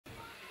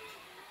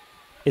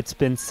It's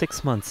been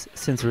 6 months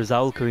since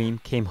Razaul Karim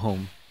came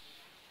home.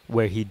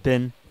 Where he'd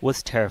been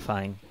was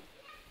terrifying.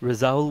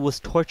 Razaul was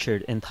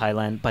tortured in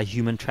Thailand by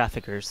human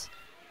traffickers.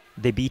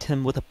 They beat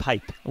him with a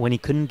pipe when he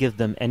couldn't give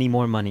them any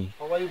more money.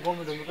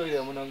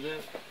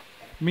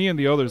 Me and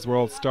the others were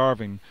all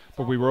starving,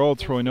 but we were all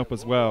throwing up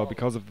as well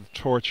because of the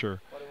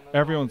torture.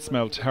 Everyone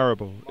smelled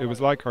terrible. It was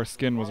like our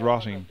skin was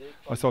rotting.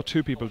 I saw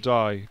 2 people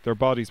die. Their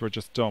bodies were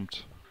just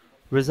dumped.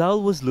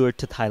 Razaul was lured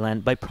to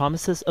Thailand by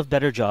promises of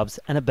better jobs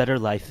and a better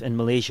life in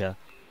Malaysia.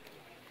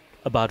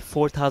 About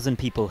 4,000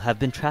 people have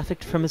been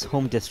trafficked from his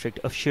home district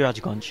of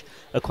Sirajganj,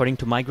 according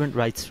to migrant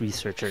rights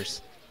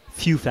researchers.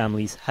 Few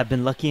families have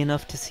been lucky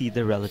enough to see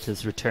their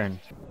relatives return.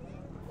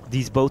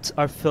 These boats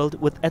are filled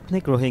with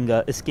ethnic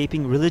Rohingya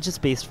escaping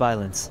religious-based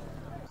violence.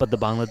 But the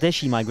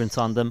Bangladeshi migrants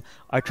on them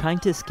are trying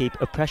to escape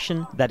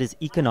oppression that is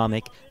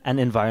economic and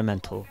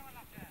environmental.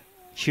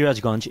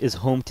 Sirajganj is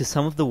home to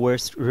some of the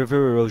worst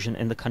river erosion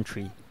in the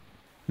country.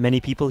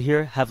 Many people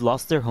here have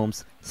lost their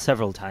homes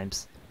several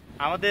times.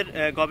 Our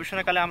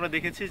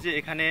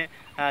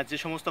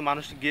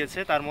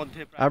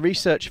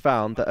research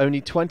found that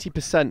only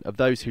 20% of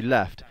those who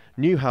left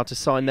knew how to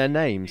sign their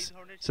names,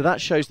 so that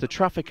shows the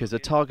traffickers are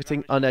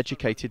targeting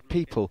uneducated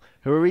people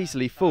who are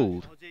easily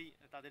fooled.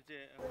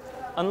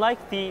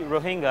 Unlike the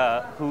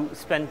Rohingya who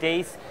spend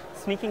days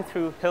sneaking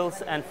through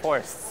hills and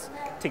forests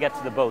to get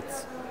to the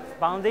boats,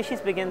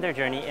 Bangladeshis begin their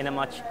journey in a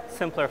much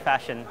simpler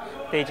fashion.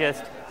 They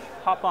just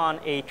hop on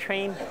a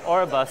train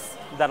or a bus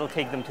that'll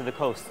take them to the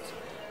coast,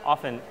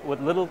 often with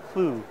little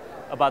clue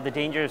about the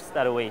dangers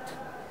that await.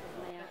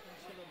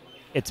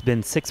 It's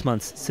been 6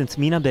 months since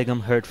Meena Begum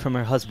heard from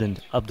her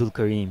husband, Abdul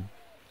Karim.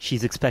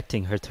 She's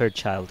expecting her 3rd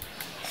child.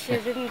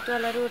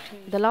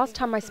 The last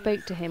time I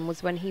spoke to him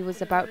was when he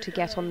was about to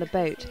get on the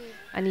boat,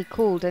 and he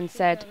called and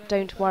said,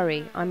 "Don't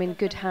worry, I'm in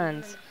good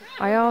hands."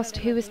 I asked,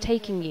 "Who is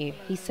taking you?"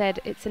 He said,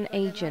 "It's an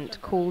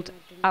agent called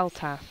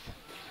Altaf."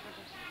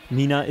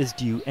 Meena is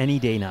due any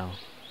day now,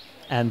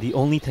 and the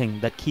only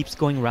thing that keeps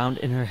going round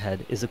in her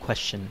head is a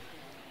question.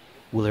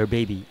 Will her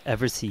baby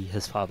ever see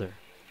his father?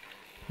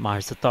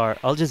 Maher Sattar,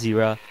 Al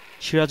Jazeera,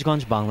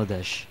 Sirajganj,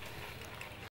 Bangladesh.